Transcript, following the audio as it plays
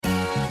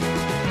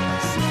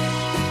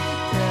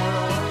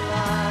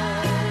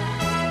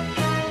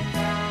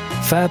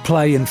Fair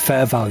play and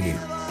fair value.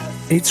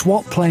 It's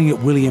what playing at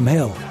William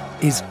Hill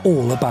is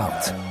all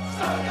about.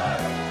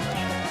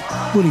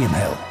 William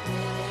Hill.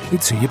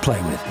 It's who you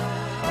play with.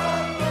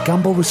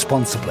 Gamble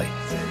responsibly.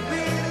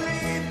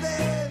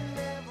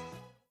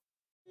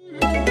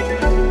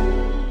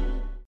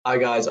 Hi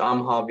guys,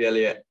 I'm Harvey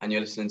Elliott and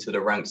you're listening to the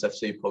Ranks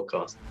FC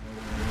podcast.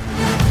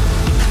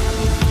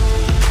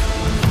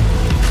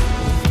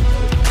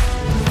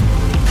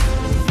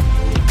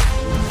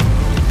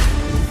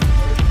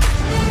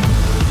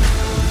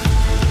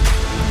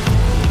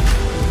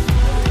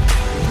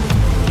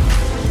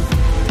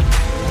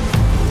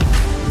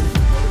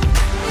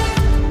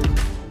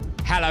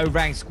 Hello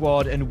Ranks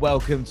Squad and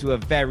welcome to a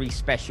very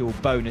special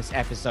bonus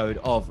episode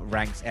of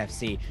Ranks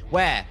FC,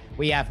 where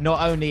we have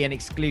not only an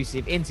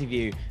exclusive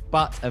interview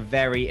but a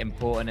very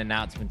important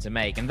announcement to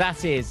make, and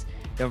that is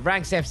the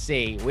Ranks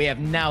FC. We have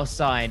now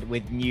signed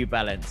with New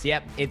Balance.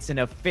 Yep, it's an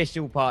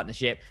official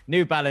partnership.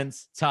 New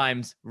Balance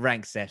times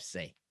Ranks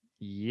FC.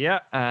 Yeah,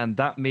 and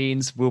that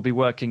means we'll be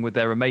working with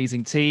their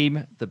amazing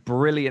team, the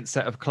brilliant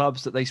set of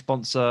clubs that they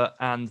sponsor,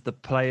 and the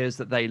players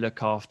that they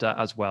look after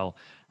as well.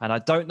 And I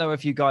don't know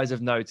if you guys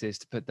have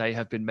noticed, but they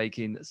have been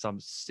making some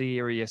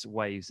serious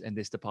waves in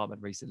this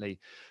department recently.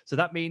 So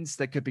that means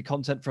there could be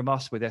content from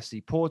us with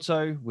FC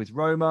Porto, with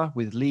Roma,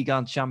 with Ligue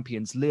 1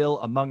 champions Lille,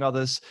 among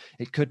others.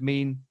 It could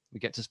mean we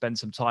get to spend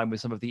some time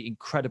with some of the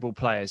incredible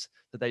players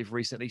that they've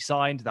recently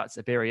signed. That's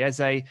Eberechi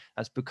Eze,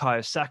 that's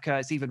Bukayo Saka,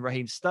 it's even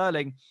Raheem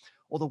Sterling,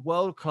 or the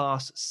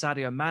world-class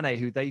Sadio Mane,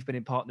 who they've been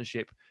in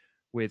partnership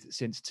with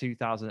since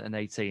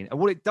 2018. And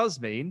what it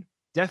does mean,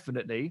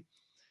 definitely,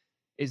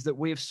 is that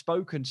we have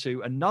spoken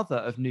to another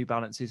of New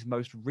Balance's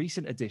most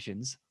recent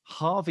additions,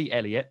 Harvey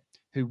Elliott,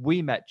 who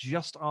we met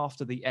just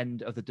after the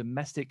end of the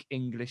domestic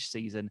English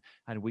season,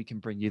 and we can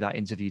bring you that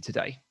interview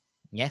today.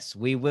 Yes,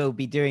 we will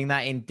be doing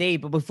that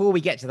indeed. But before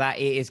we get to that,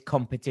 it is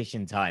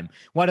competition time.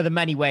 One of the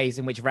many ways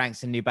in which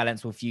Ranks and New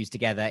Balance will fuse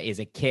together is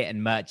a kit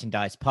and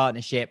merchandise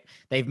partnership.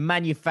 They've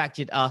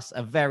manufactured us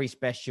a very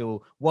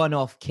special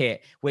one-off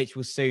kit, which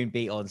will soon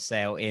be on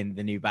sale in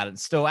the New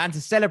Balance store. And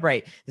to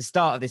celebrate the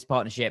start of this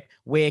partnership,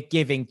 we're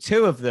giving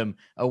 2 of them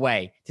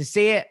away. To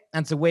see it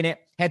and to win it,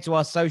 head to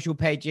our social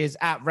pages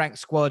at Rank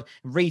Squad,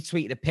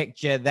 retweet the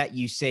picture that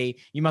you see.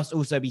 You must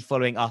also be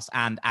following us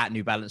and at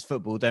New Balance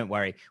Football. Don't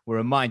worry, we'll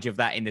remind you of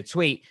that in the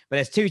tweet. But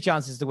there's 2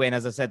 chances to win,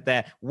 as I said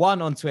there,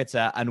 1 on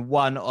Twitter and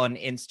 1 on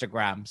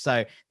Instagram.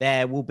 So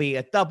there will be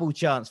a double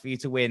chance for you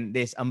to win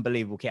this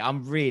unbelievable kit.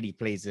 I'm really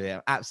pleased with it.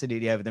 I'm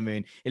absolutely over the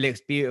moon. It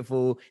looks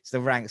beautiful. It's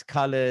the Ranks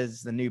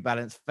colours, the New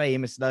Balance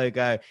famous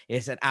logo.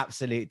 It's an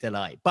absolute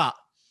delight. But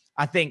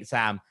I think,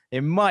 Sam,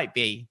 it might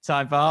be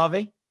time for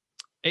Harvey.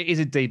 It is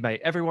indeed,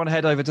 mate. Everyone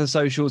head over to the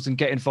socials and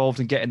get involved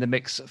and get in the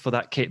mix for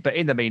that kit. But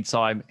in the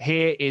meantime,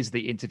 here is the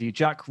interview.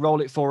 Jack,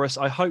 roll it for us.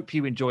 I hope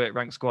you enjoy it,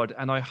 Rank Squad,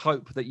 and I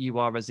hope that you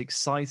are as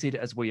excited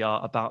as we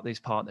are about this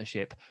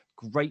partnership.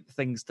 Great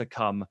things to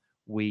come,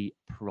 we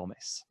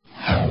promise.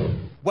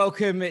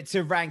 Welcome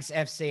to Ranks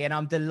FC, and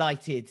I'm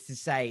delighted to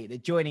say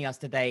that joining us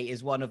today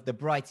is one of the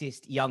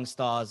brightest young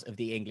stars of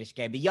the English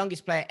game, the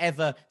youngest player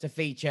ever to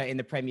feature in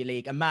the Premier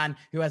League, a man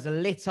who has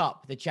lit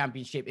up the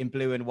Championship in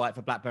blue and white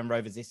for Blackburn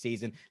Rovers this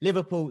season,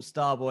 Liverpool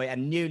star boy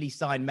and newly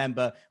signed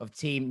member of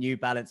Team New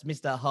Balance,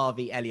 Mr.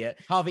 Harvey Elliott.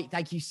 Harvey,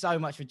 thank you so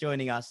much for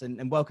joining us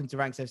and welcome to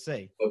Ranks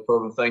FC. No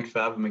problem. Thank you for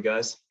having me,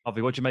 guys.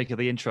 Harvey, what do you make of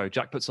the intro?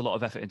 Jack puts a lot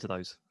of effort into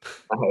those.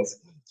 It's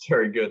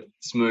very good.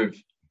 Smooth.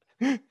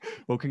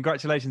 Well,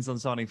 congratulations on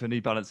signing for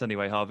New Balance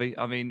anyway, Harvey.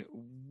 I mean,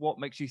 what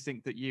makes you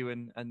think that you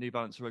and New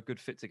Balance are a good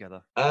fit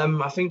together?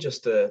 I think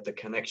just the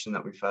connection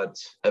that we've had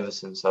ever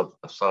since I've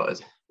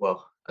started,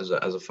 well, as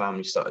a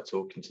family, started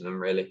talking to them,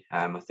 really.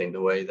 I think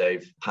the way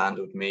they've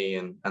handled me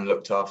and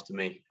looked after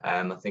me,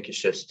 I think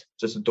it's just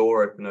a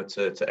door opener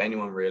to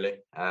anyone, really.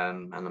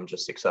 And I'm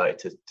just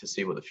excited to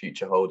see what the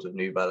future holds of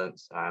New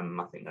Balance. I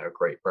think they're a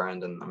great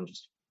brand and I'm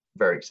just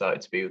very excited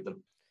to be with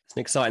them. It's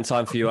an exciting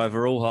time for you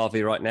overall,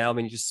 Harvey, right now. I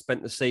mean, you just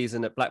spent the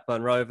season at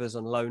Blackburn Rovers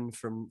on loan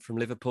from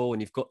Liverpool,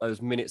 and you've got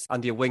those minutes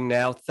under your wing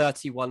now.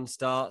 31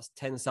 starts,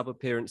 10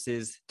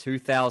 sub-appearances,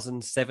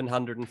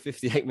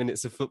 2,758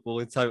 minutes of football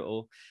in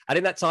total. And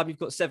in that time, you've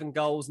got 7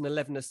 goals and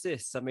 11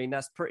 assists. I mean,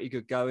 that's pretty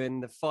good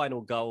going. The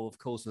final goal, of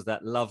course, was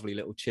that lovely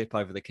little chip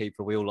over the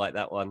keeper. We all like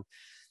that one.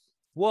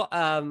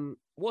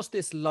 What's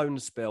this loan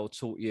spell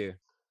taught you?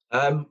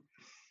 I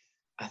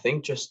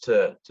think just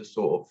to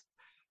sort of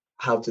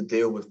how to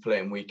deal with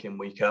playing week in,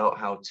 week out,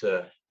 how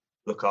to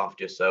look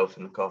after yourself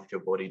and look after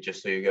your body,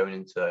 just so you're going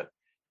into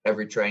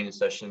every training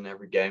session,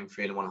 every game,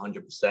 feeling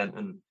 100%,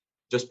 and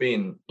just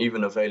being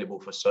even available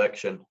for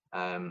selection.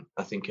 I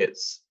think it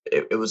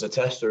was a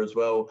tester as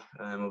well.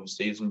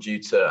 Obviously, even due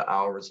to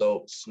our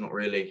results,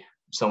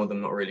 some of them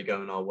not really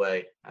going our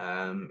way,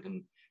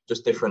 and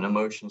just different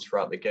emotions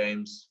throughout the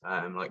games,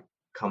 like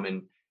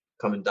coming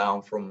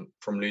down from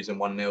losing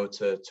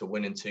 1-0 to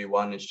winning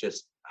 2-1. It's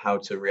just how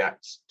to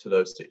react to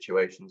those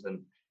situations and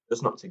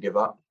just not to give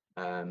up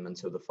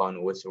until the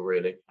final whistle,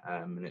 really.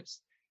 And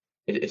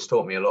it's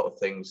taught me a lot of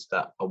things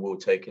that I will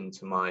take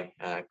into my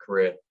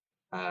career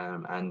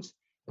and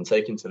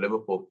take into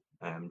Liverpool.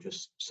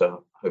 just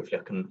so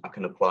hopefully I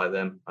can apply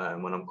them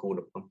when I'm called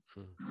upon.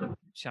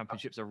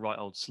 Championship's a right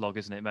old slog,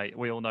 isn't it, mate?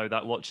 We all know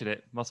that watching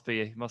it. Must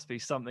be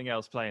something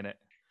else playing it.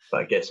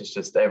 But I guess it's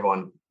just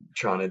everyone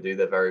trying to do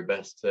their very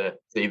best to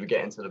either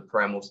get into the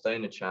Prem or stay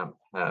in the Champ.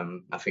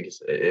 I think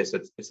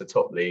it's a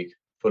top league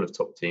full of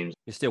top teams.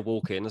 You're still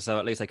walking, so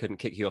at least they couldn't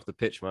kick you off the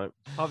pitch, mate.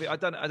 Harvey, I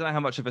don't know how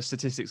much of a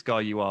statistics guy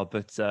you are,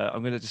 but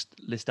I'm going to just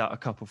list out a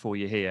couple for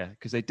you here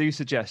because they do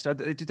suggest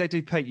they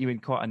do paint you in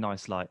quite a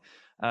nice light.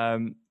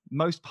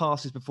 Most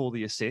passes before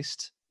the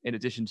assist, in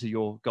addition to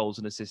your goals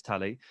and assist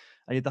tally,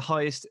 and you had the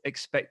highest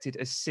expected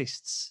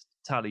assists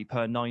tally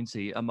per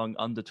 90 among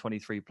under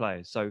 23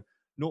 players. So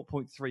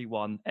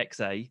 0.31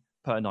 XA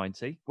per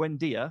 90.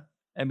 Buendia,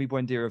 Emi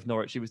Buendia of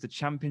Norwich, he was the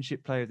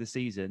Championship Player of the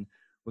Season,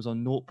 was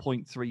on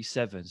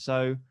 0.37.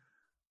 So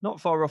not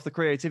far off the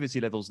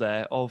creativity levels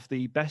there of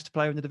the best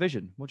player in the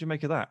division. What do you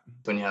make of that?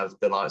 When you have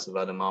the likes of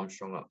Adam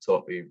Armstrong up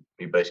top, you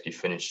basically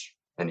finish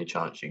any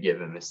chance you give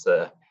him.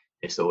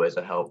 It's always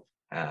a help.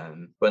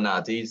 But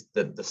now the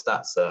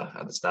stats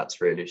are the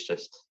stats really. It's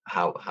just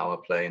how I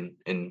play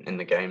in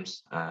the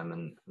games,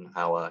 and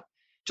how I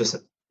just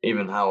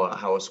even how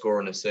I score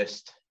an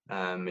assist.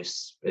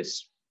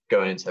 It's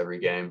going into every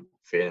game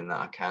feeling that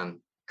I can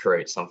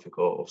create something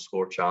or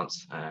score a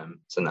chance.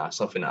 So now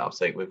something that I'll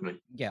take with me.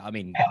 Yeah, I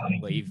mean,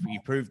 well,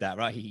 you've proved that,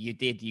 right? You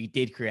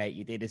did create,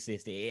 you did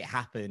assist, it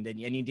happened, and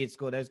you did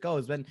score those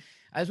goals. When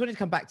I just wanted to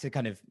come back to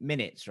kind of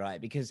minutes, right?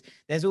 Because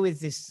there's always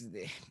this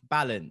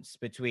balance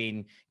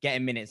between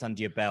getting minutes under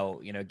your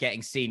belt,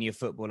 getting senior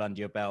football under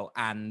your belt,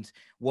 and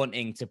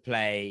wanting to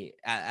play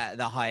at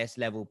the highest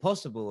level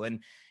possible.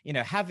 And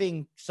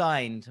having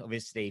signed,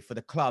 obviously, for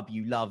the club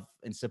you love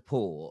and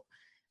support,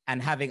 and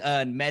having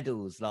earned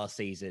medals last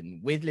season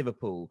with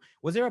Liverpool,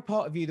 was there a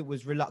part of you that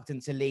was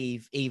reluctant to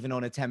leave even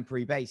on a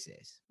temporary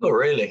basis? Not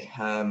really.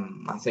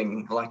 I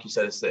think, like you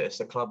said, it's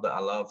a club that I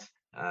love.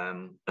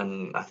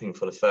 And I think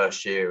for the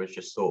first year, it was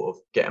just sort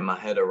of getting my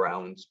head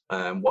around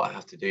what I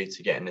have to do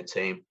to get in the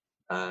team,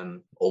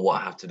 or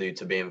what I have to do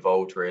to be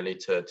involved, really,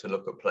 to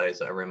look at players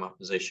that are in my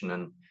position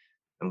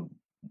and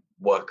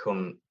work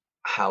on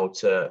how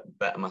to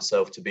better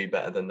myself to be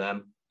better than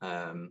them.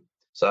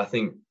 So I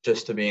think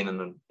just to be in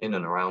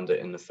and around it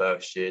in the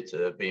first year,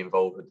 to be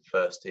involved with the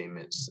first team,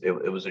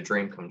 it was a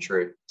dream come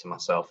true to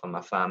myself and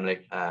my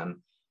family. I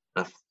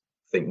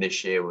think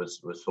this year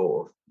was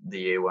sort of the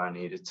year where I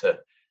needed to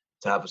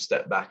have a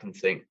step back and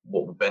think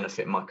what will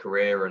benefit my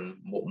career and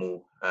what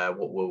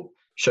will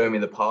show me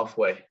the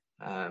pathway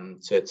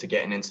to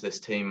getting into this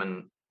team.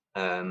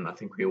 And I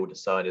think we all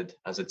decided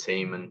as a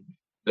team, and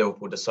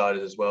Liverpool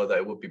decided as well, that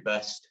it would be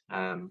best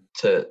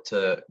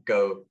to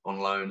go on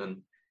loan and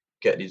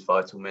get these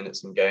vital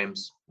minutes in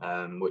games,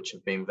 which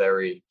have been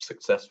very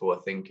successful,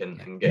 I think,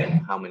 in getting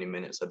how many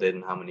minutes I did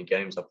and how many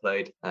games I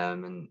played.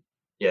 And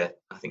yeah,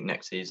 I think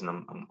next season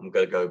I'm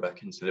going to go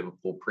back into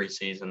Liverpool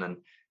pre-season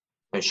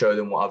and show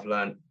them what I've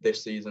learned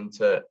this season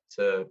to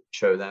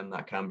show them that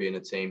I can be in a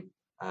team.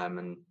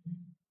 And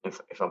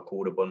if I'm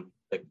called upon,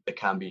 they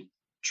can be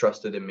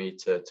trusted in me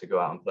to go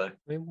out and play. I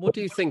mean, what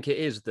do you think it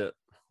is that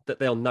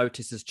they'll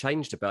notice has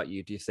changed about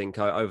you, do you think,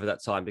 over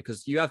that time?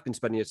 Because you have been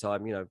spending your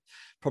time,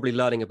 probably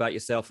learning about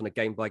yourself on a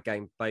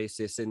game-by-game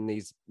basis in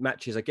these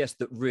matches, I guess,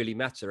 that really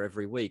matter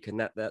every week. And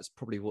that's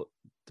probably what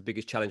the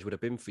biggest challenge would have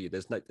been for you.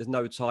 There's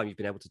no time you've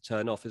been able to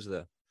turn off, is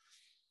there?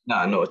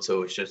 No, not at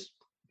all. It's just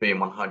being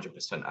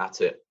 100%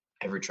 at it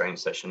every training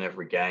session,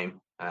 every game,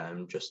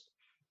 just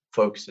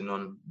focusing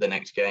on the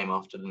next game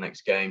after the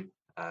next game.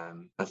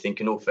 I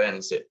think in all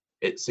fairness,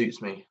 it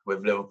suits me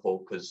with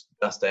Liverpool because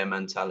that's their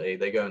mentality.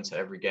 They go into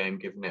every game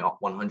giving it up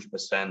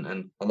 100%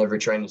 and every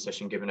training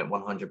session giving it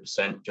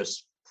 100%,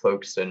 just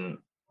focusing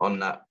on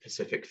that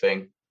specific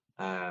thing.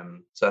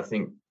 So I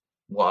think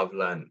what I've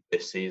learned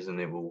this season,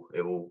 it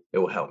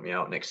will help me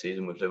out next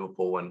season with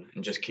Liverpool and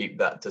just keep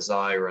that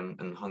desire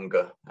and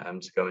hunger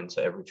to go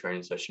into every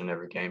training session,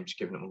 every game, just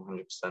giving it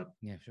 100%.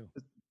 Yeah, sure.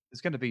 There's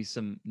going to be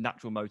some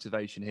natural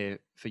motivation here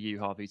for you,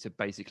 Harvey, to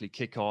basically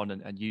kick on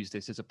and use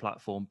this as a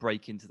platform,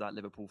 break into that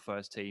Liverpool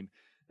first team.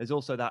 There's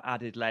also that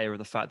added layer of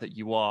the fact that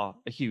you are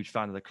a huge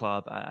fan of the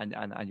club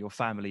and your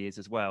family is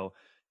as well.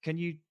 Can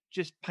you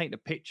just paint a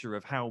picture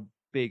of how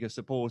big a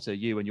supporter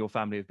you and your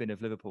family have been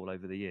of Liverpool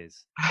over the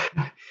years?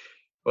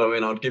 Well, I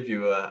mean, I'd give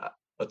you a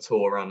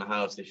tour around the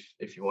house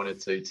if you wanted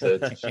to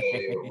show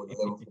you all the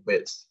Liverpool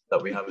bits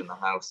that we have in the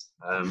house.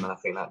 And I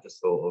think that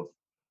just sort of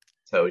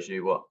tells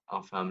you what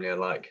our family are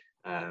like,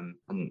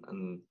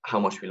 and how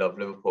much we love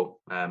Liverpool.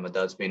 My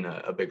dad's been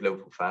a big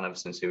Liverpool fan ever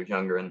since he was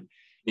younger, and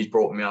he's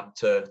brought me up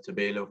to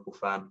be a Liverpool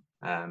fan.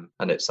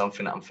 And it's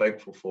something that I'm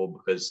thankful for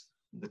because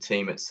the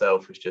team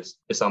itself is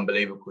it's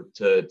unbelievable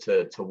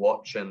to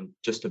watch and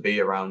just to be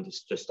around.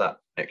 It's just that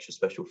extra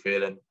special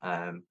feeling.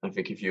 I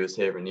think if you was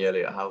here in the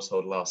Elliott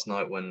household last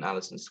night when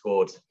Alisson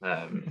scored,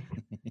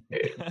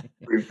 it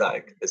proved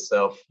that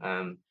itself.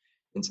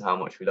 Into how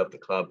much we love the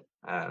club.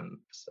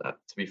 So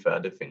to be fair, I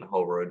did think the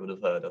whole road would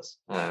have heard us.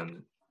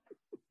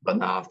 But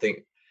no, I think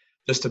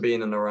just to be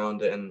in and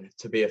around it and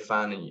to be a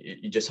fan, and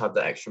you just have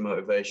that extra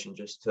motivation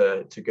just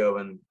to go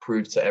and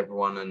prove to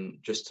everyone and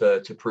just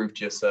to prove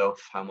to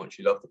yourself how much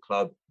you love the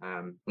club.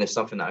 And it's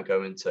something that I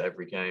go into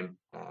every game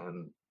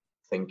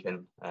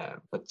thinking,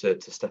 but to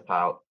step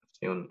out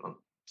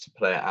to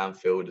play at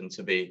Anfield and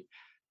to be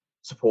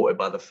supported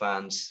by the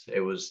fans,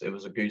 it was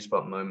a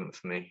goosebump moment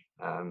for me,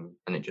 and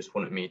it just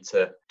wanted me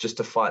to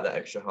fight that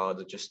extra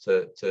harder, just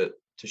to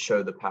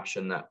show the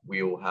passion that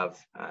we all have,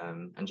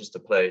 and just to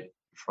play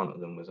in front of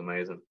them was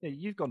amazing. Yeah,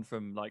 you've gone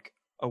from like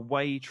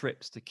away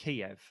trips to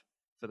Kiev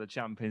for the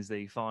Champions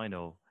League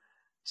final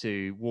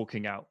to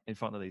walking out in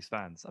front of these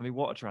fans. I mean,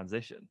 what a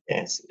transition!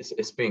 Yes,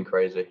 it's been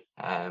crazy.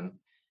 I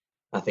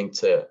think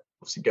to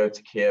obviously go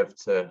to Kiev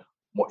to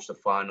watch the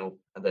final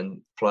and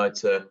then fly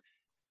to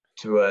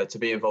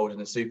be involved in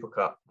the Super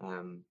Cup.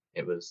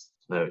 It was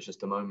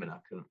just a moment I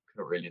couldn't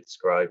really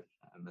describe.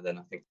 And then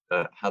I think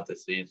had the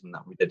season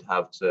that we did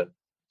have to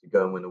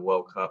go and win the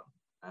World Cup,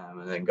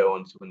 and then go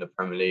on to win the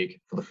Premier League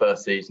for the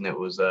first season. It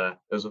was a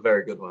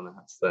very good one, I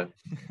have to say.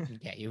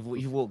 Yeah,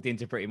 you've walked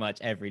into pretty much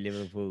every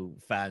Liverpool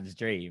fan's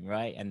dream,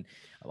 right? And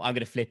I'm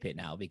going to flip it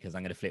now, because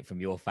I'm going to flip from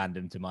your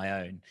fandom to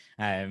my own.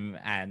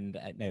 And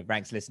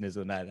Ranks listeners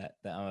will know that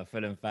I'm a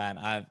Fulham fan.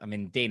 I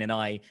mean, Dean and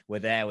I were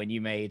there when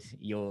you made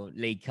your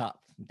League Cup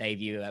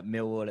debut at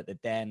Millwall at the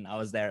Den. I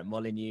was there at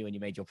Molineux when you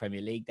made your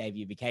Premier League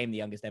debut, became the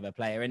youngest ever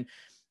player. And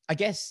I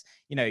guess,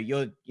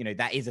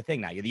 that is a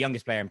thing now. You're the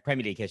youngest player in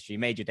Premier League history,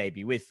 made your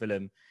debut with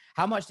Fulham.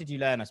 How much did you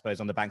learn, I suppose,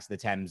 on the banks of the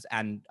Thames?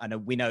 And I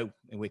know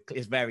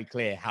it's very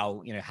clear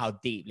how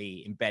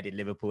deeply embedded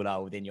Liverpool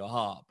are within your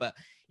heart. But,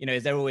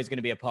 is there always going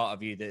to be a part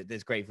of you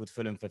that's grateful to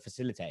Fulham for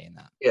facilitating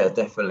that? Yeah,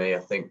 definitely. I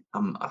think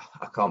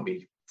I can't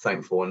be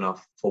thankful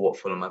enough for what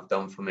Fulham have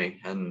done for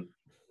me and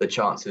the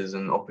chances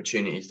and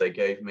opportunities they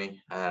gave me.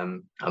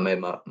 I made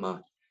my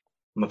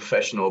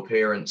professional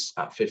appearance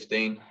at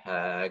 15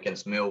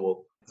 against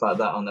Millwall. It's like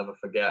that I'll never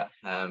forget.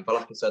 But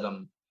like I said,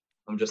 I'm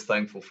just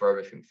thankful for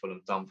everything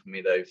Fulham's done for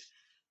me.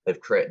 They've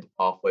created the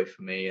pathway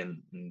for me,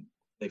 and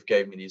they've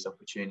gave me these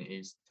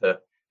opportunities to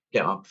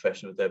get my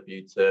professional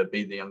debut, to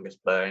be the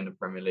youngest player in the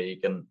Premier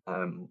League. And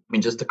I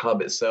mean, just the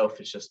club itself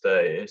is just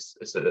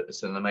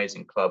it's an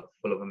amazing club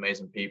full of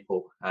amazing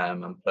people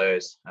and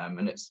players.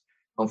 And it's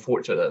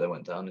unfortunate that they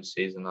went down this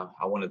season.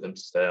 I wanted them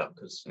to stay up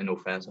because, in all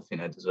fairness, I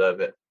think they deserve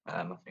it.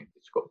 I think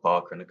Scott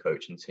Parker and the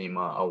coaching team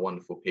are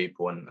wonderful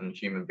people and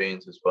human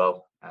beings as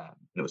well. And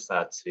it was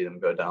sad to see them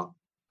go down.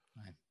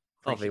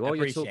 While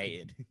you're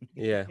talking,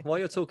 while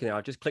you're talking, I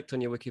just clicked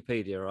on your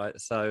Wikipedia, right?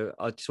 So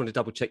I just want to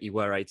double check you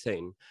were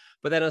 18,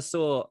 but then I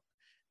saw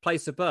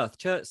place of birth,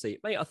 Chertsey.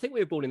 Mate, I think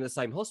we were born in the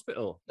same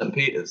hospital. St.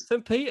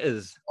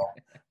 Peter's.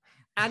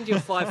 And you're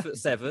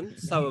 5'7",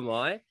 so am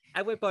I.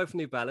 And we're both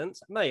New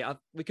Balance. Mate,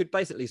 we could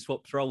basically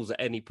swap roles at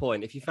any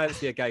point. If you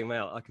fancy a game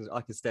out,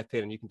 I can step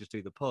in and you can just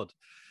do the pod.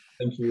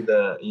 I think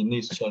you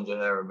need to change your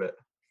hair a bit.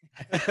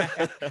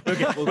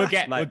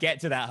 we'll get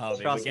to that,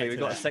 Harvey. Trust me, we've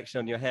got a section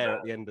on your hair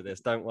at the end of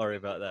this. Don't worry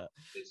about that.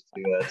 Just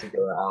to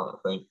go out,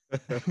 I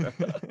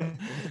think.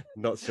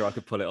 Not sure I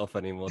could pull it off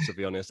anymore, to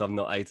be honest. I'm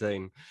not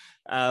 18.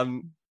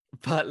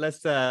 But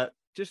let's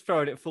just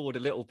throwing it forward a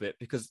little bit,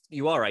 because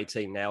you are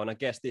 18 now, and I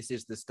guess this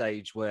is the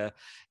stage where,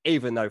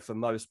 even though for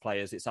most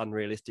players it's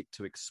unrealistic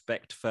to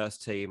expect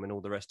first team and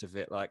all the rest of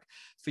it, like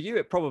for you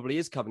it probably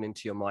is coming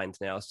into your mind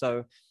now.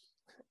 So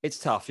it's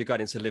tough. You're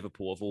going into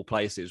Liverpool of all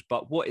places,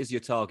 but what is your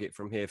target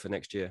from here for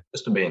next year?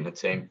 Just to be in the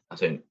team. I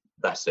think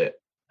that's it.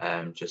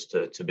 Just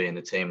to be in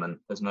the team, and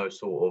there's no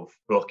sort of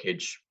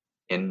blockage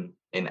in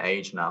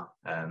age now.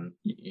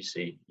 You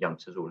see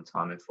youngsters all the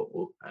time in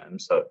football,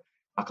 so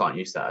I can't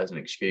use that as an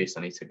excuse.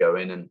 I need to go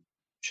in and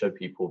show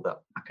people that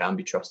I can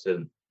be trusted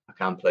and I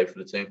can play for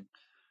the team.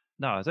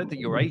 No, I don't think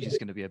your age is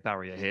going to be a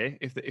barrier here.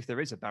 If there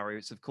is a barrier,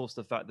 it's of course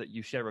the fact that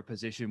you share a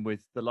position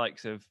with the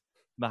likes of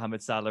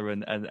Mohamed Salah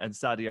and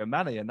Sadio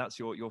Mane, and that's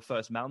your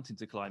first mountain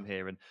to climb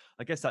here. And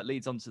I guess that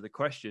leads on to the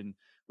question,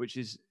 which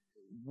is,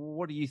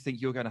 what do you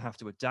think you're going to have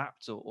to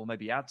adapt or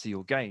maybe add to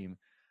your game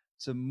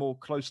to more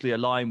closely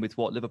align with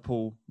what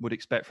Liverpool would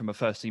expect from a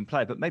first-team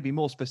player, but maybe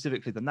more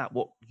specifically than that,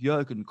 what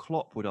Jurgen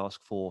Klopp would ask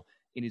for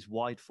in his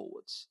wide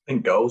forwards? I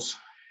think goals.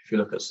 If you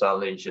look at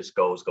Salah, he's just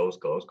goals,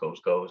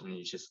 and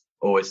he's just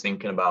always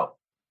thinking about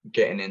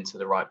getting into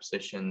the right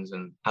positions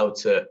and how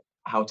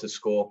to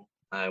score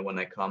when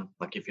they come.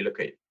 Like if you look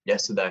at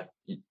yesterday,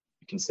 you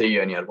can see he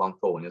only had one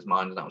thought in his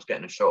mind, and that was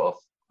getting a shot off,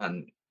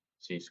 and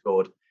so he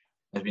scored.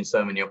 There's been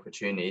so many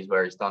opportunities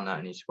where he's done that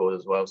and he scored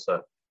as well.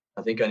 So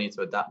I think I need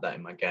to adapt that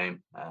in my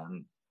game.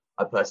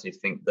 I personally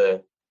think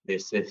the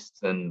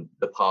assists and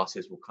the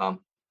passes will come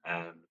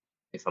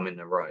if I'm in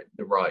the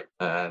right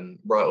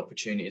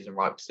opportunities and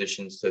right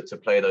positions to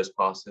play those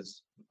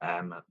passes.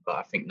 But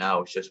I think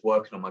now it's just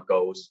working on my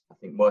goals. I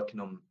think working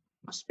on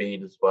my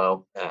speed as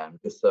well.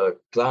 Just so,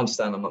 because I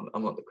understand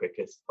I'm not the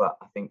quickest, but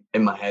I think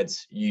in my head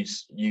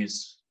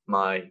use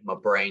my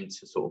brain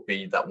to sort of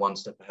be that one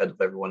step ahead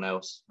of everyone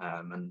else,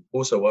 and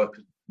also work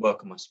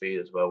on my speed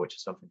as well, which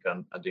is something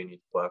I do need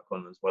to work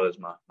on, as well as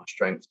my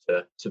strength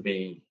to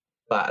be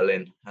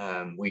battling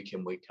week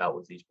in, week out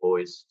with these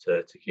boys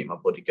to keep my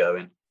body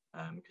going.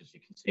 Because you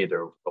can see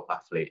they're all top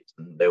athletes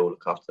and they all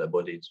look after their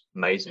bodies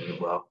amazingly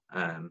well.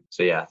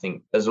 So yeah, I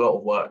think there's a lot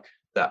of work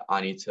that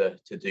I need to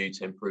do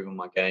to improve on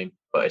my game,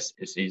 but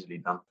it's easily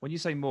done. When you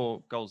say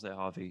more goals there,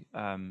 Harvey,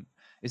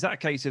 is that a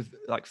case of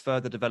like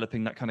further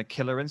developing that kind of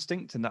killer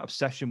instinct and that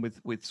obsession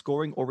with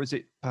scoring, or is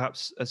it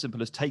perhaps as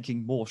simple as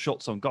taking more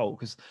shots on goal?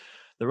 Because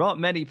there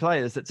aren't many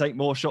players that take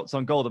more shots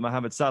on goal than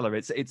Mohamed Salah.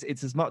 It's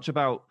as much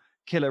about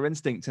killer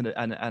instinct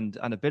and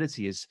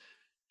ability as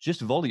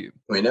just volume.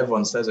 I mean,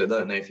 everyone says it,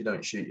 don't they? If you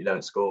don't shoot, you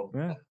don't score.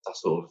 Yeah.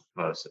 That's sort of,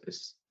 well,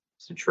 it's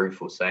a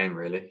truthful saying,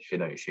 really. If you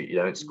don't shoot, you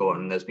don't score.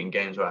 And there's been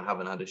games where I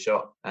haven't had a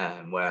shot,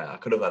 where I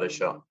could have had a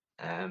shot.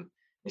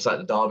 It's like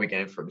the Derby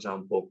game, for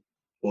example.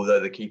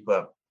 Although the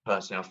keeper,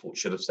 personally, I thought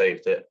should have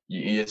saved it.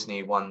 You just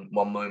need one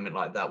moment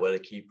like that where the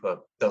keeper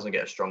doesn't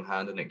get a strong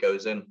hand and it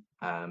goes in.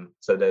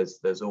 So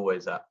there's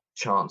always that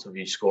chance of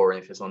you scoring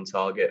if it's on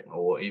target,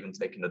 or even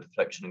taking a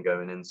deflection and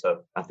going in.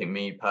 So I think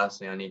me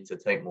personally, I need to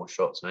take more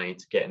shots and I need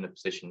to get in the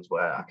positions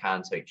where I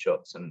can take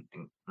shots and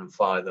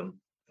fire them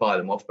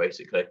off,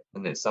 basically.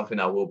 And it's something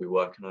I will be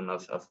working on.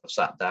 I've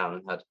sat down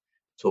and had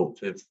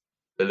talked with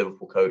the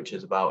Liverpool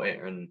coaches about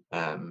it, and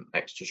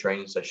extra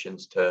training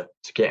sessions to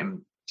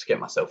get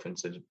myself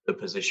into the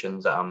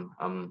positions that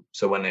I'm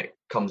so when it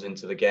comes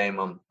into the game,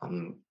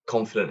 I'm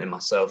confident in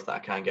myself that I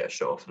can get a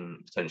shot off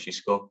and potentially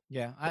score.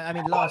 Yeah, I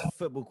mean, last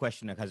football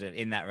question, because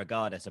in that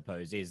regard, I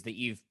suppose, is that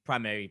you've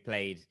primarily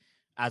played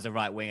as a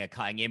right winger,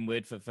 cutting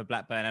inward for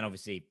Blackburn and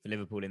obviously for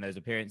Liverpool in those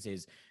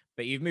appearances.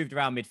 But you've moved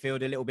around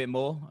midfield a little bit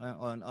more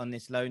on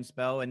this loan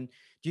spell. And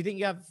do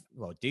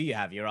you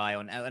have your eye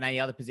on any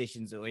other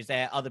positions, or is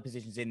there other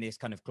positions in this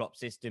kind of Klopp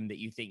system that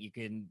you think you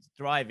can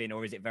thrive in,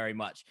 or is it very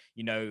much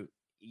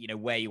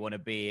where you want to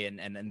be,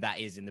 and that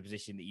is in the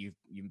position that you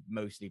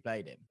mostly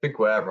played in? I think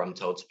wherever I'm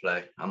told to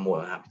play, I'm more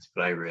than happy to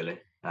play, really.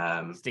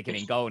 Sticking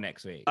in goal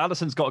next week.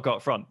 Alisson's got to go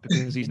up front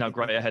because he's now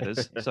great at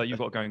headers, so you've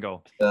got to go in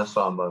goal. That's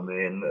fine by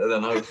me, and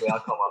then hopefully I'll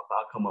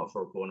come up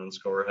for a corner and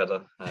score a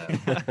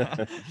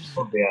header.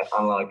 Probably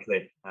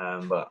unlikely,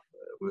 but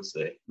we'll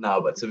see.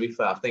 No, but to be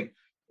fair, I think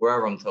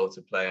wherever I'm told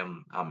to play,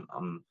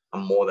 I'm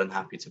more than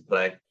happy to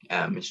play.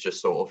 It's just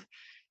sort of,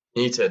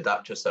 you need to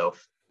adapt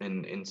yourself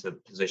into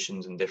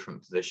positions and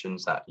different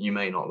positions that you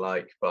may not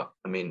like. But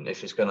I mean,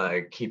 if it's going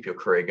to keep your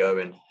career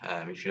going,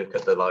 if you look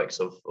at the likes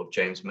of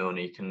James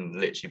Milner, you can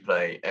literally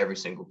play every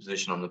single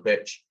position on the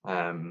pitch.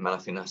 And I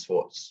think that's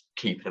what's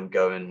keeping him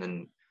going.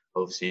 And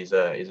obviously he's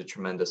a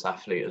tremendous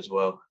athlete as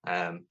well.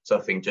 So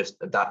I think just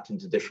adapting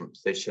to different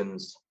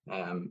positions,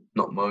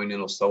 not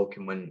moaning or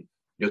sulking when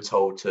you're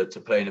told to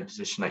play in a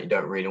position that you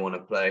don't really want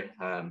to play.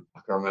 I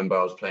can remember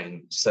I was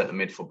playing centre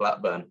mid for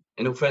Blackburn.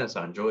 In all fairness,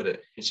 I enjoyed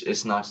it.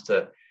 It's nice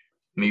to,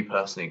 me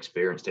personally,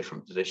 experience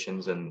different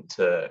positions and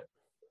to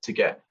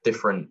get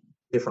different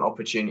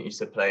opportunities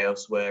to play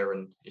elsewhere,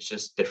 and it's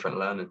just different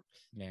learning.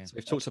 Yeah. So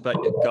we've talked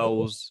about your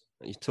goals,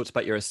 you talked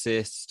about your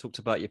assists, talked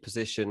about your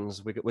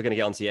positions. We're going to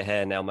get onto your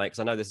hair now, mate, because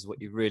I know this is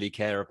what you really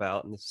care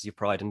about, and this is your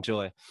pride and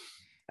joy.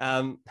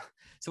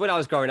 So when I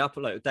was growing up,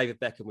 like David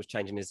Beckham was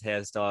changing his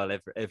hairstyle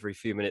every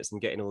few minutes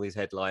and getting all these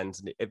headlines,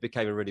 and it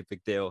became a really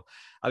big deal.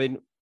 I mean,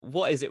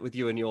 what is it with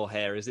you and your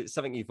hair? Is it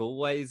something you've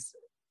always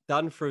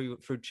done through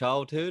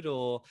childhood,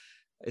 or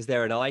is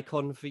there an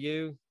icon for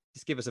you?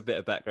 Just give us a bit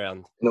of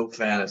background. In all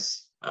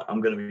fairness, I'm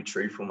going to be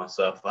truthful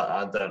myself.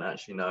 I don't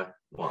actually know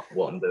what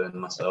I'm doing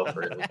myself,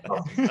 really.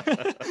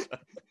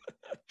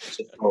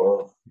 Just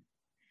sort of,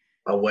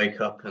 I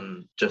wake up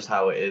and just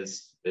how it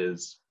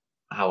is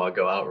how I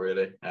go out,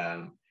 really.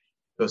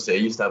 Obviously, I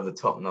used to have the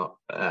top knot,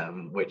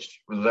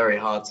 which was very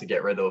hard to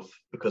get rid of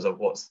because of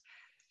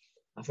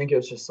I think it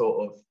was just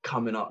sort of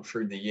coming up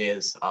through the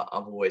years.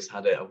 I've always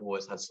had it. I've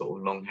always had sort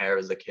of long hair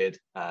as a kid.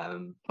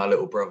 My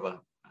little brother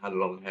had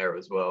long hair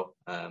as well.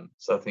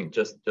 So I think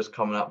just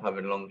coming up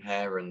having long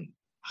hair, and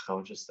I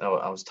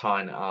was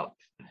tying it up,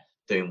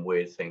 doing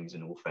weird things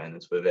in all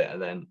fairness with it.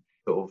 And then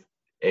sort of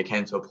it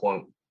came to a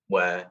point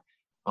where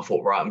I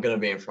thought, right, I'm going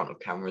to be in front of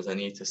cameras. I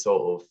need to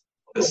sort of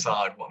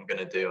decide what I'm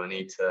going to do. I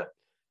need to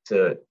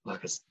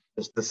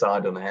just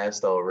decide on a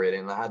hairstyle, really.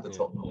 And I had the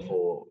top knot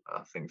for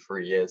I think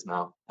 3 years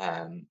now,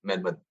 and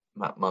made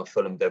my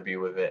Fulham debut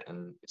with it,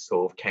 and it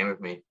sort of came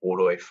with me all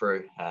the way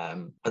through.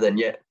 And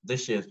then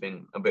this year's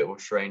been a bit of a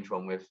strange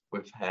one with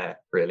hair,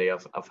 really.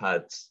 I've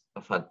had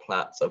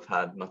plaits, I've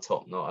had my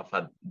top knot, I've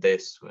had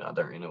this, I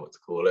don't really know what to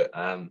call it.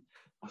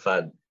 I've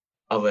had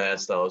other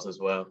hairstyles as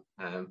well.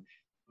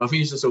 I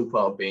think it's just all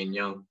part of being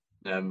young.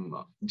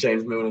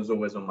 James Milner was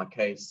always on my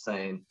case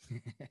saying, you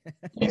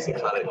need to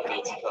cut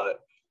it.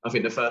 I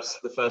think the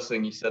first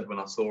thing he said when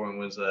I saw him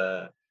was,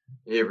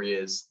 here he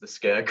is, the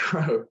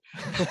Scarecrow.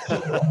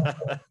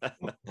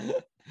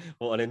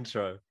 What an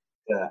intro.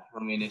 Yeah,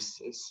 I mean, it's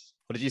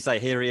what did you say?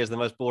 Here he is, the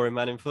most boring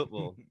man in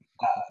football.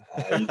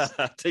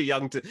 Too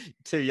young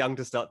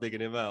to start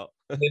digging him out.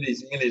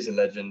 Millie's a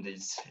legend.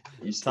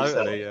 He's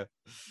totally, yeah.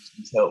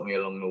 He's helped me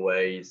along the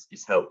way.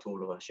 He's helped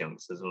all of us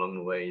youngsters along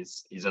the way.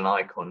 He's an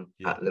icon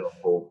at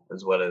Liverpool,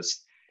 as well as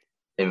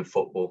in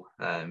football.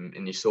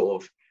 And you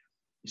sort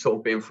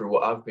of been through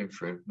what I've been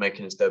through,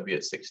 making his debut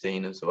at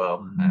 16 as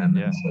well.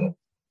 So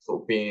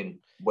sort of being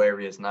where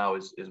he is now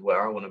is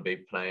where I want to be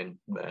playing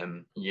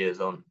years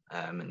on.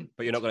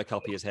 But you're not going to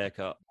copy his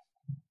haircut.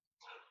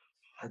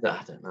 I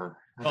don't know.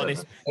 Not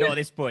at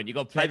this point. You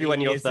got plenty. Maybe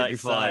when you're years to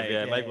 35.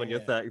 decide. Maybe when you're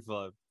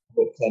 35.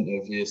 Got plenty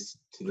of years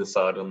to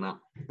decide on that.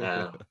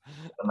 But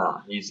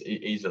no,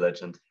 he's a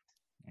legend.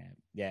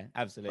 Yeah,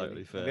 absolutely.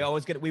 Totally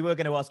fair. We were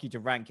gonna ask you to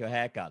rank your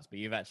haircuts, but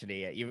you've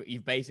actually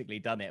you've basically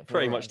done it.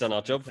 Pretty much done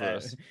our job for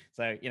us.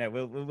 So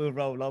we'll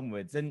roll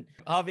onwards. And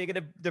Harvey, you're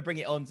gonna bring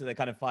it on to the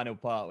kind of final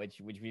part, which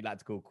we like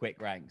to call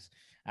quick ranks.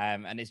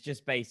 And it's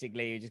just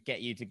basically just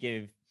get you to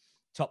give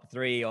top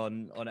 3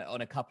 on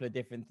a couple of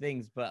different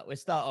things. But we'll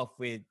start off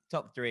with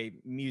top 3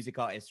 music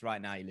artists right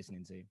now you're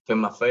listening to. I think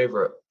my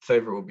favorite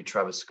will be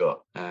Travis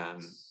Scott. I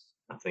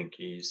think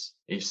he's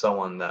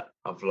someone that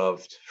I've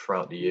loved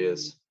throughout the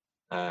years.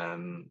 I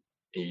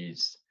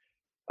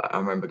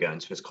remember going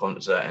to his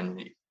concert,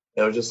 and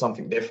there was just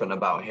something different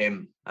about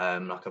him.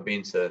 Like I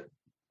went to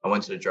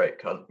the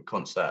Drake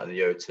concert at the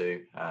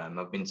O2.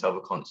 I've been to other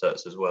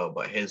concerts as well,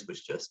 but his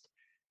was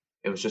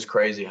just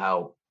crazy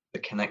how the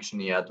connection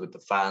he had with the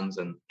fans,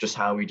 and just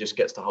how he just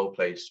gets the whole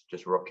place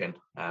just rocking.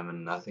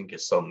 And I think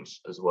his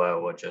songs as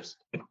well are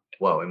just,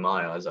 well, in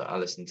my eyes, I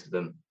listen to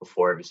them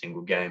before every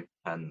single game,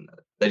 and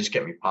they just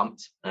get me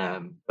pumped. I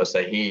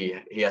say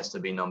he has to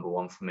be number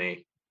 1 for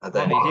me.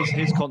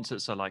 His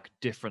concerts are like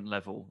different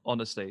level.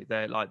 Honestly,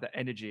 they're like the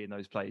energy in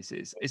those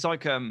places. It's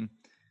like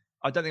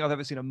I don't think I've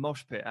ever seen a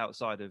mosh pit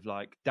outside of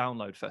like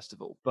Download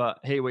Festival, but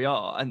here we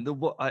are, and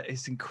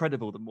it's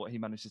incredible what he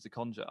manages to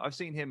conjure. I've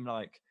seen him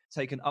like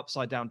take an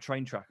upside down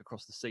train track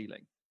across the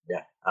ceiling.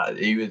 Yeah,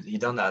 he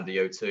done that at the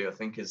O2. I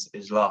think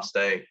his last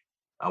day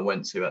I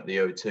went to at the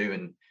O2,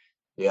 and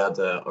he had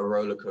a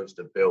roller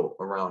coaster built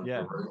around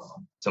the roof.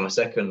 So my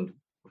second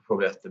would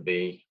probably have to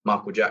be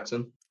Michael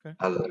Jackson. Okay.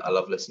 I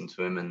love listening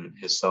to him and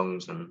his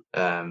songs, and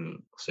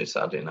so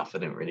sadly enough I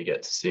didn't really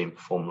get to see him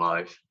perform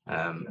live,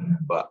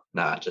 but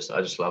no, I just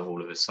love all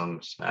of his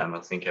songs. I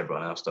think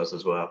everyone else does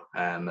as well.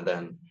 And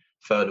then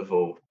third of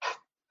all,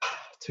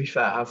 to be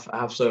fair, I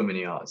have so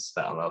many artists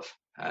that I love.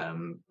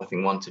 I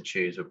think one to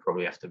choose would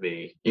probably have to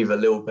be either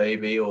Lil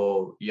Baby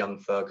or Young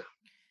Thug.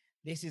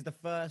 This is the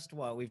first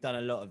one. We've done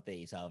a lot of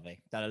these,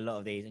 Harvey.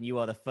 And you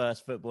are the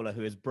first footballer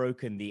who has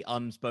broken the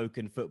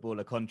unspoken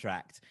footballer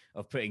contract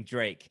of putting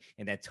Drake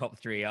in their top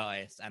 3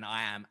 artists. And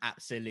I am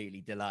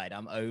absolutely delighted.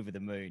 I'm over the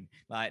moon.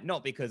 Like,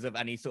 not because of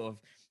any sort of,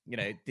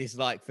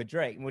 dislike for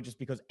Drake, more just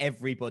because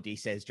everybody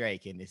says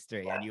Drake in this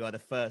 3, and you are the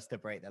first to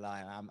break the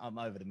line. I'm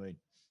over the moon.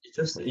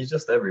 He's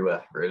just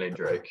everywhere, really,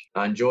 Drake.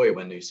 I enjoy it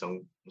when new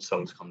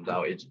songs come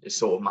out. It's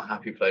sort of my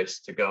happy place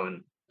to go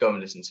and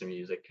listen to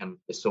music, and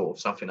it's sort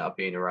of something that I've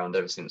been around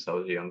ever since I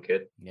was a young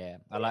kid. Yeah,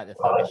 I like the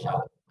Thugger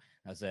shout.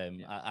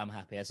 I'm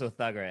happy. I saw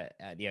Thugger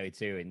at the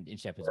O2 in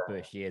Shepherd's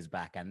Bush years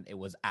back, and it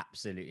was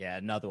absolutely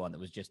another one that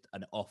was just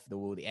an off the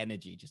wall. The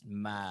energy just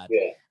mad,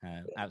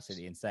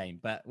 absolutely insane.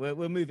 But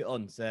we'll move it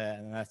on.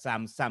 So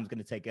Sam's going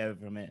to take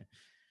over from it.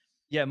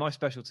 Yeah, my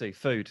specialty,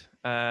 food.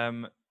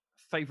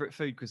 Favorite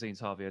food cuisines,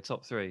 Harvey? A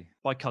top 3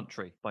 by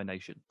country, by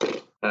nation.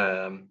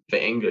 For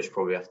English,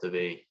 probably have to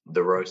be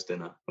the roast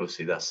dinner.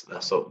 Obviously,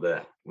 that's up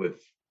there with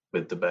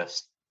the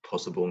best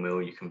possible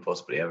meal you can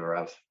possibly ever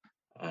have.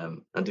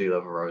 I do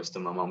love a roast,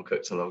 and my mum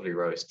cooks a lovely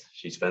roast.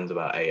 She spends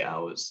about 8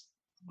 hours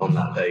on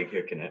that day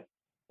cooking it.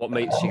 What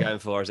meat's she going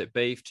for? Is it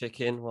beef,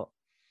 chicken? What?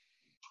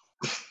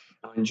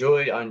 I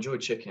enjoy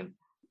chicken,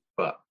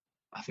 but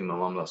I think my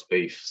mum loves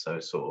beef, so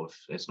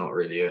it's not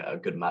really a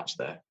good match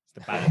there.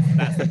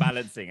 That's the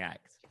balancing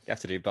act. You have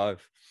to do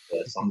both.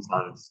 Yeah,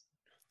 sometimes.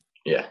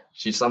 Yeah,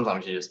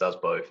 sometimes she just does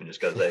both and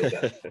just goes, there you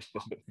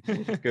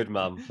go. Good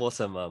mum. What's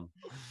her mum?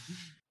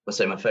 I'd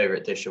say my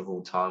favourite dish of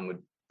all time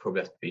would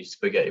probably have to be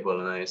spaghetti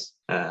bolognese.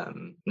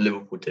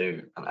 Liverpool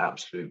do an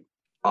absolute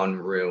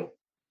unreal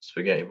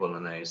spaghetti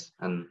bolognese,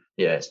 and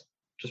yeah, it's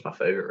just my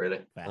favourite, really.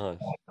 Nice.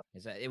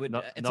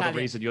 Another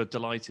reason you're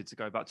delighted to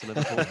go back to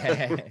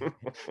Liverpool.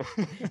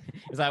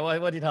 It's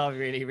like, what did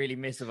Harvey really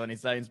miss on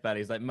his own spell?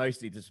 He's like,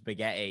 mostly the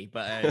spaghetti,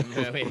 but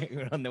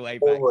we're on the way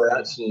back.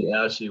 It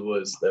actually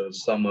was. There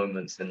was some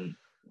moments in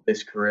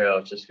this career I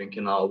was just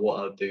thinking, what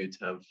I'll do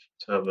to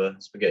have a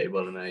spaghetti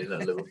bolognese at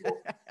Liverpool.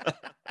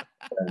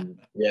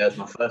 Yeah, it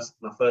was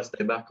my first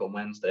day back on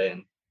Wednesday,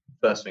 and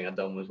first thing I'd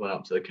done was went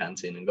up to the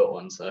canteen and got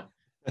one. So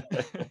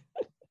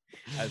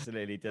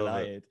absolutely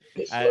delighted.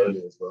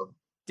 As well.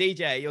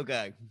 DJ, you'll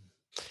go.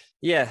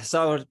 Yeah,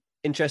 so I'm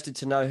interested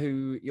to know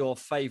who your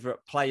favourite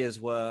players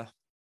were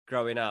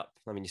growing up.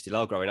 I mean, you still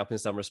are growing up in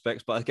some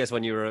respects, but I guess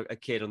when you were a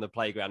kid on the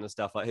playground and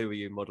stuff, like, who were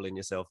you modelling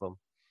yourself on?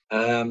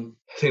 I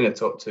think the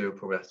top 2 would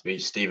probably have to be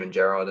Steven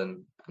Gerrard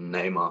and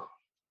Neymar.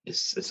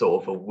 It's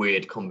sort of a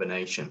weird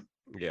combination.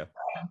 Yeah.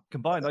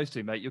 Combine those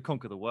 2, mate, you'll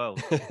conquer the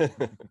world. There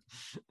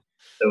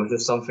was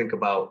just something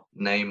about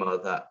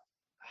Neymar that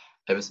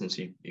ever since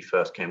he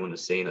first came on the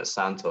scene at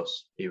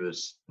Santos, he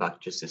was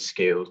like, just his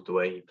skills, the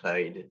way he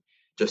played,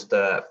 just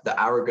the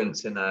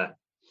arrogance in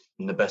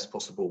the best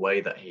possible way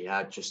that he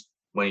had, just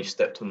when he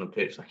stepped on the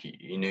pitch, like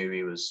he knew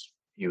he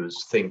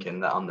was thinking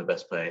that I'm the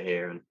best player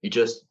here, and you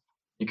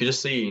could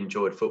just see he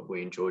enjoyed football,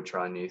 he enjoyed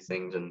trying new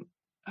things. And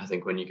I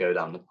think when you go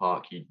down the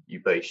park, you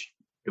base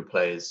your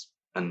players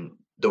and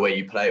the way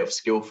you play off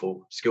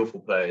skillful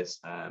players.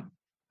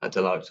 At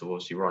the likes of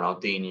obviously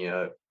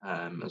Ronaldinho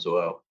as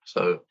well.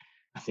 So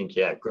I think,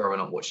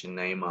 growing up watching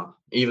Neymar,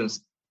 even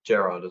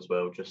Gerrard as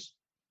well, just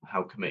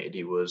how committed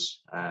he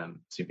was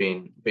to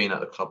being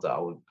at the club that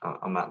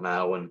I'm at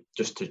now, and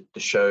just to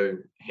show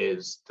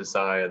his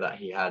desire that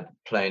he had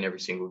playing every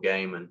single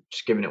game and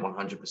just giving it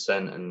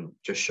 100% and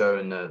just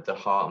showing the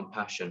heart and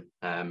passion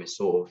is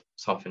sort of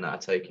something that I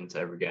take into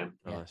every game.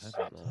 Nice.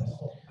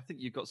 I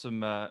think you've got some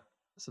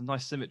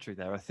nice symmetry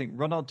there. I think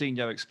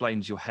Ronaldinho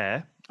explains your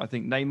hair. I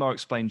think Neymar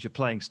explains your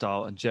playing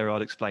style, and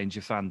Gerrard explains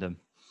your fandom.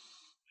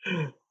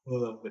 To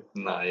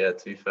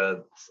be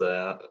fair,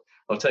 so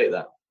I'll take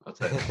that.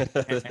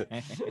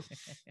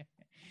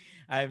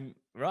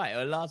 Right,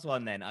 well, last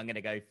one then. I'm going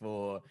to go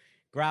for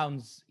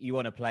grounds you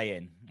want to play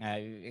in.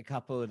 A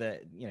couple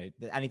that,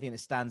 anything that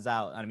stands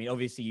out. I mean,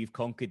 obviously you've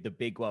conquered the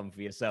big one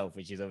for yourself,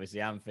 which is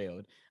obviously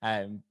Anfield.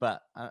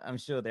 But I'm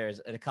sure there's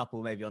a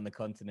couple maybe on the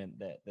continent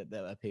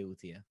that appeal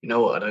to you. You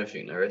know what? I don't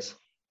think there is.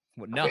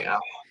 Well, no.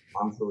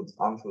 Anfield's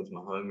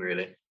my home,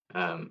 really.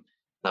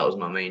 That was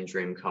my main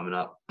dream coming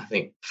up. I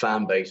think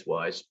fan base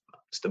wise,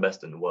 it's the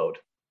best in the world.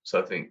 So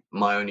I think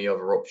my only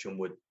other option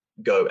would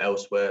go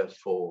elsewhere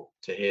to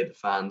hear the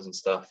fans and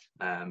stuff.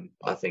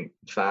 I think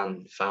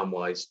fan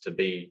wise, to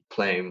be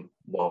playing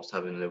whilst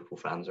having Liverpool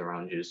fans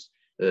around you,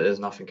 there's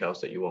nothing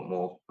else that you want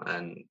more.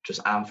 And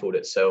just Anfield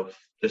itself,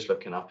 just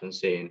looking up and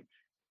seeing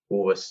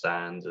all the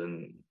stands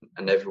and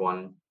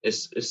everyone,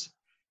 it's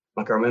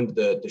like, I remember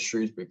the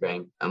Shrewsbury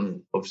game,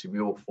 and obviously we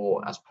all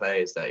thought as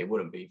players that it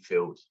wouldn't be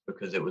filled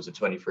because it was a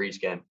 23s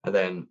game. And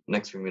then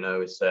next thing we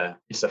know, it's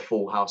a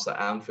full house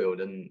at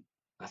Anfield. And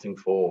I think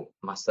for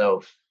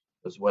myself,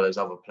 as well as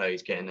other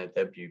players getting their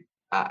debut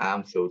at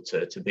Anfield,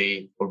 to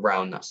be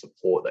around that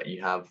support that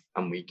you have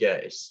and we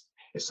get, it's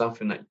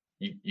something that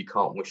you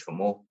can't wish for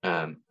more.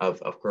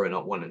 I've grown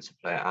up wanting to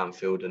play at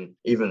Anfield, and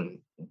even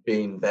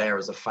being there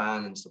as a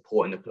fan and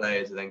supporting the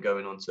players and then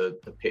going onto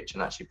the pitch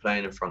and actually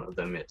playing in front of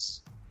them,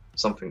 it's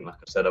something, like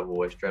I said, I've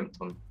always dreamt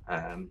on.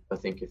 I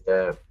think if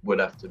there would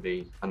have to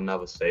be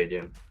another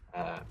stadium,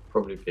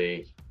 probably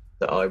be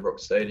the Ibrox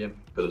Stadium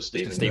because of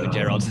Steven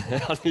Gerrard.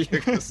 I knew you were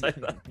going to say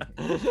that.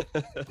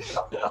 That's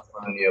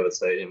the only other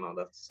stadium I'd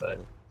have to say.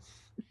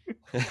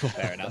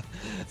 Fair enough.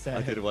 So,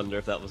 I could wonder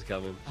if that was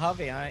coming.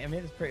 Harvey, I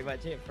mean, that's pretty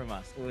much it from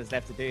us. All that's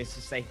left to do is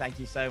just say thank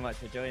you so much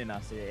for joining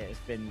us. It's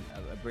been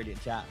a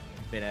brilliant chat.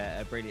 It's been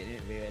a brilliant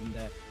interview, and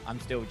I'm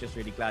still just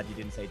really glad you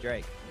didn't say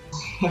Drake.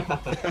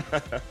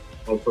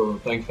 No problem.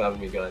 Thanks for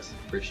having me, guys.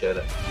 Appreciate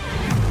it.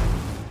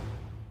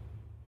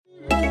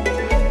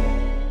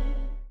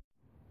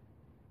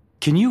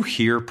 Can you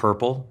hear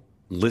purple?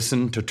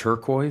 Listen to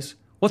turquoise?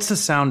 What's the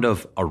sound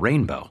of a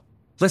rainbow?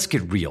 Let's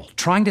get real.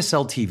 Trying to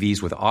sell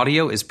TVs with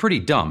audio is pretty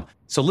dumb,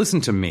 so listen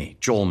to me,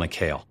 Joel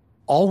McHale.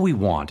 All we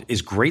want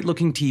is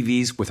great-looking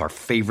TVs with our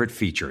favorite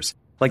features,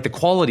 like the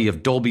quality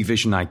of Dolby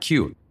Vision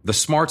IQ, the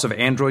smarts of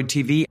Android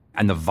TV,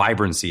 and the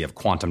vibrancy of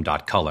Quantum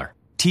Dot Color.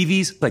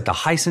 TVs like the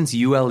Hisense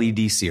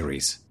ULED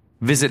series.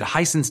 Visit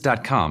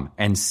Hisense.com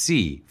and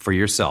see for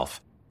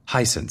yourself.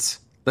 Hisense.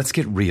 Let's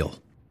get real.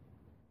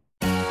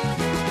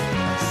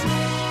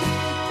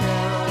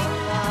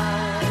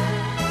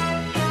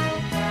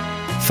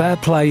 Fair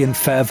play and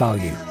fair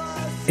value.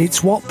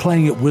 It's what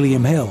playing at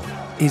William Hill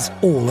is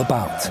all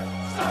about.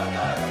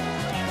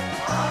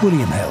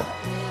 William Hill.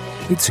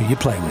 It's who you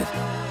play with.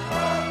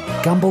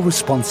 Gamble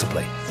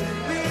responsibly.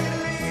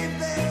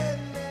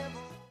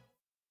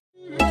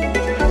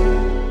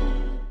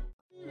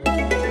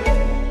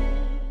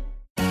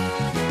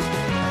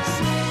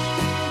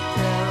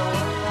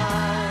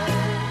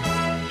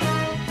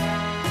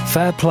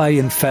 Fair play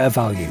and fair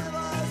value.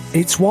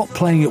 It's what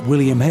playing at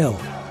William Hill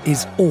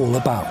is all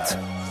about.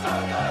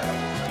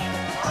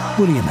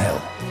 William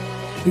Hill.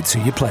 It's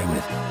who you play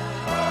with.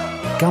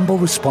 Gamble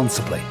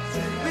responsibly.